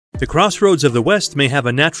The Crossroads of the West may have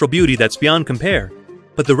a natural beauty that's beyond compare,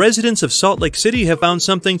 but the residents of Salt Lake City have found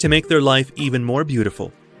something to make their life even more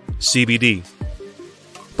beautiful: CBD.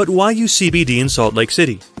 But why use CBD in Salt Lake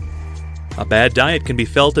City? A bad diet can be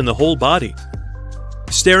felt in the whole body.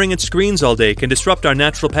 Staring at screens all day can disrupt our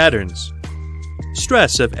natural patterns.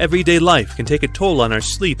 Stress of everyday life can take a toll on our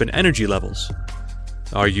sleep and energy levels.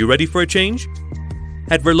 Are you ready for a change?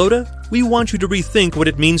 At Verlota, we want you to rethink what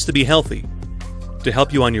it means to be healthy. To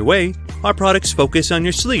help you on your way, our products focus on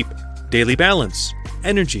your sleep, daily balance,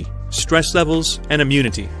 energy, stress levels, and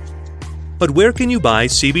immunity. But where can you buy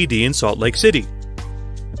CBD in Salt Lake City?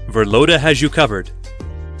 Verlota has you covered.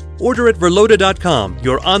 Order at Verlota.com,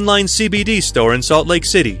 your online CBD store in Salt Lake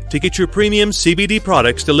City, to get your premium CBD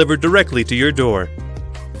products delivered directly to your door.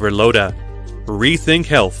 Verlota. Rethink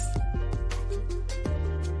health.